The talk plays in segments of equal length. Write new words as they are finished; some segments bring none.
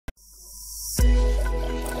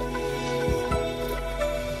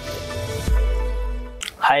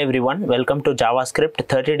Hi everyone, welcome to JavaScript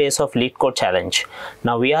 30 days of lead code challenge.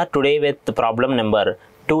 Now we are today with the problem number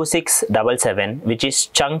 2677, which is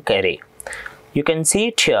chunk array. You can see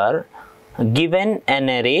it here, given an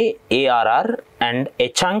array ARR and a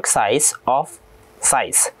chunk size of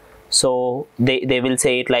size. So they will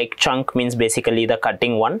say it like chunk means basically the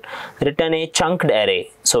cutting one, return a chunked array,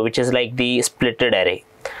 so which is like the splitted array.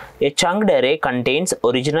 A chunked array contains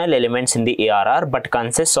original elements in the ARR but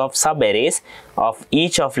consists of sub-arrays of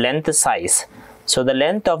each of length size. So the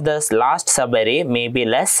length of the last sub-array may be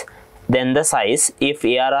less than the size if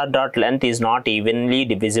ARR.length is not evenly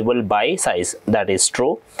divisible by size. That is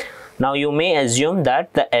true. Now you may assume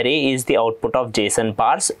that the array is the output of JSON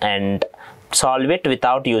parse and solve it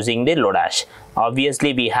without using the Lodash.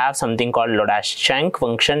 Obviously we have something called Lodash chunk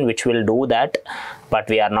function which will do that, but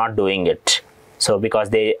we are not doing it. So because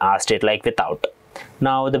they asked it like without.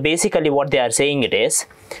 Now basically what they are saying it is,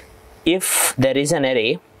 if there is an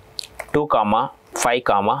array 2, 5,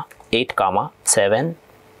 8, 7,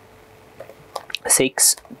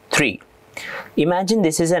 6, 3. Imagine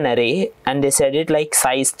this is an array and they said it like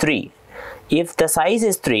size 3. If the size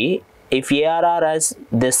is 3, if ARR has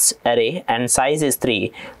this array and size is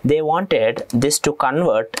 3, they wanted this to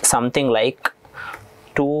convert something like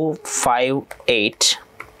 2, 5, 8,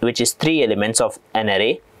 which is 3 elements of an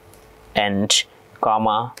array, and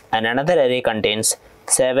comma, and another array contains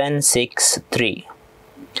 7, 6, 3.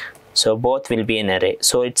 So both will be an array.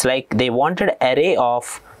 So it's like they wanted array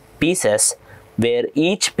of pieces where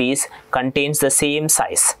each piece contains the same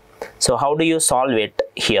size. So how do you solve it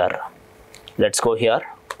here? Let's go here.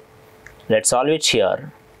 Let's solve it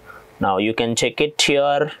here. Now you can check it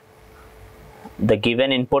here. The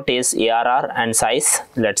given input is ARR and size.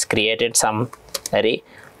 Let's create it some array.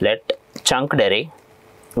 Let chunked array,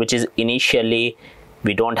 which is initially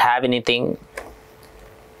we don't have anything,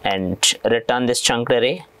 and return this chunked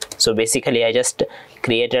array. So basically I just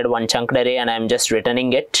created one chunked array and I'm just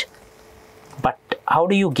returning it. But how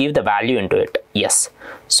do you give the value into it? Yes.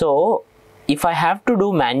 So if I have to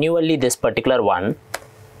do manually this particular one,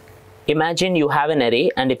 imagine you have an array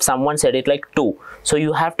and if someone said it like 2, so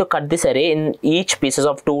you have to cut this array in each pieces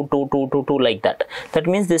of 2, 2, 2, 2, 2 like that. That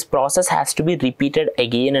means this process has to be repeated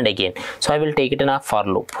again and again. So I will take it in a for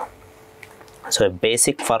loop. So a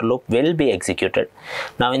basic for loop will be executed.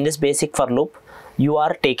 Now in this basic for loop, you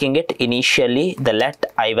are taking it initially the let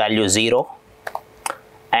I value 0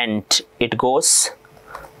 and it goes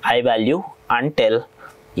I value until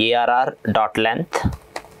ARR.length.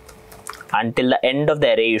 Until the end of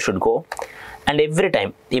the array you should go, and every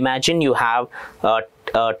time imagine you have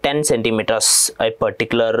 10 centimeters a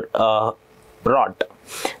particular rod.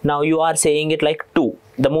 Now you are saying it like 2.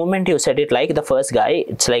 The moment you said it like the first guy,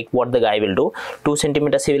 it's like what the guy will do, 2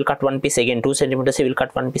 centimeters he will cut one piece, again 2 centimeters he will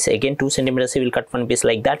cut one piece, again 2 centimeters he will cut one piece,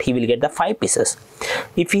 like that he will get the 5 pieces.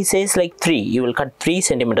 If he says like 3, you will cut 3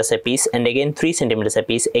 centimeters a piece, and again 3 centimeters a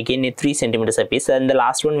piece, again 3 centimeters a piece, and the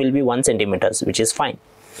last one will be 1 centimeters, which is fine.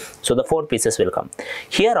 So the 4 pieces will come.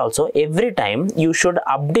 Here also every time you should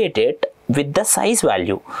update it with the size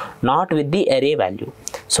value, not with the array value.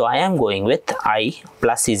 So I am going with I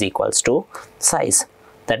plus is equals to size.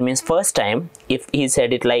 That means first time if he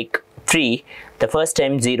said it like 3, the first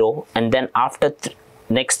time 0, and then after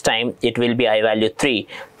next time it will be I value 3,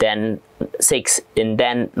 then 6, and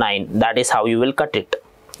then 9. That is how you will cut it.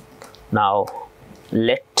 Now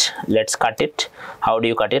let's cut it. How do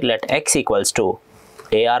you cut it? Let x equals to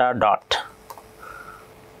ARR dot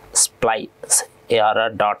splice, ARR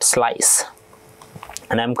dot slice,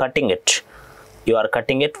 and I'm cutting it. You are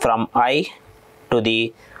cutting it from I to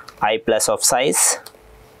the I plus of size,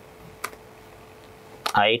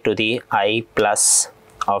 I to the I plus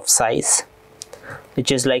of size,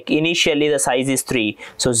 which is like initially the size is 3,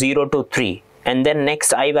 so 0 to 3, and then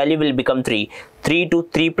next I value will become 3, 3 to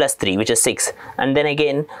 3 plus 3, which is 6, and then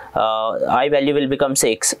again I value will become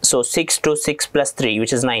 6, so 6 to 6 plus 3,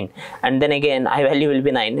 which is 9, and then again I value will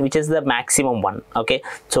be 9, which is the maximum one. Okay,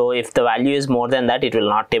 so if the value is more than that, it will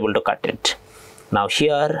not able to cut it. Now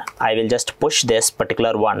here I will just push this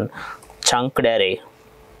particular one, chunked array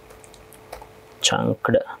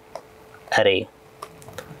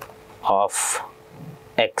of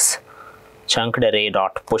x, chunked array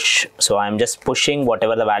dot push. So I'm just pushing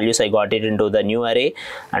whatever the values I got it into the new array,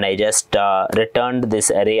 and I just returned this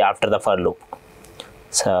array after the for loop.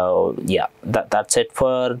 So yeah, that's it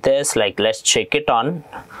for this. Like let's check it on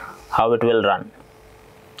how it will run.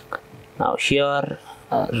 Now here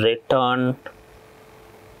return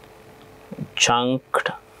chunked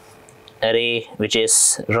array, which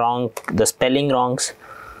is wrong, the spelling wrongs.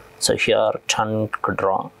 So here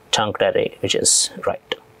chunked array, which is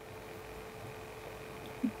right.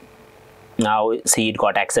 Now see, it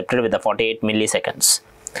got accepted with the 48 milliseconds.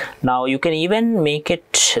 Now you can even make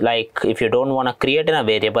it like, if you don't want to create in a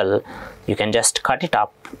variable, you can just cut it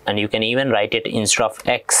up and you can even write it instead of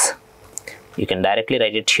X. You can directly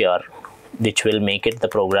write it here, which will make it the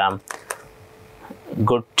program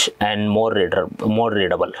good and more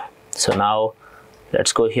readable. So now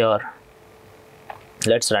let's go here.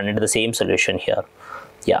 Let's run into the same solution here.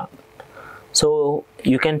 Yeah. So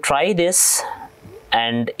you can try this,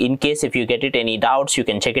 and in case if you get it any doubts, you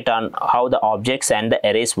can check it on how the objects and the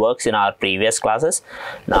arrays works in our previous classes.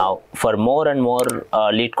 Now for more and more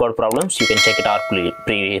lead code problems, you can check it our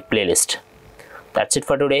playlist. That's it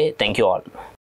for today. Thank you all.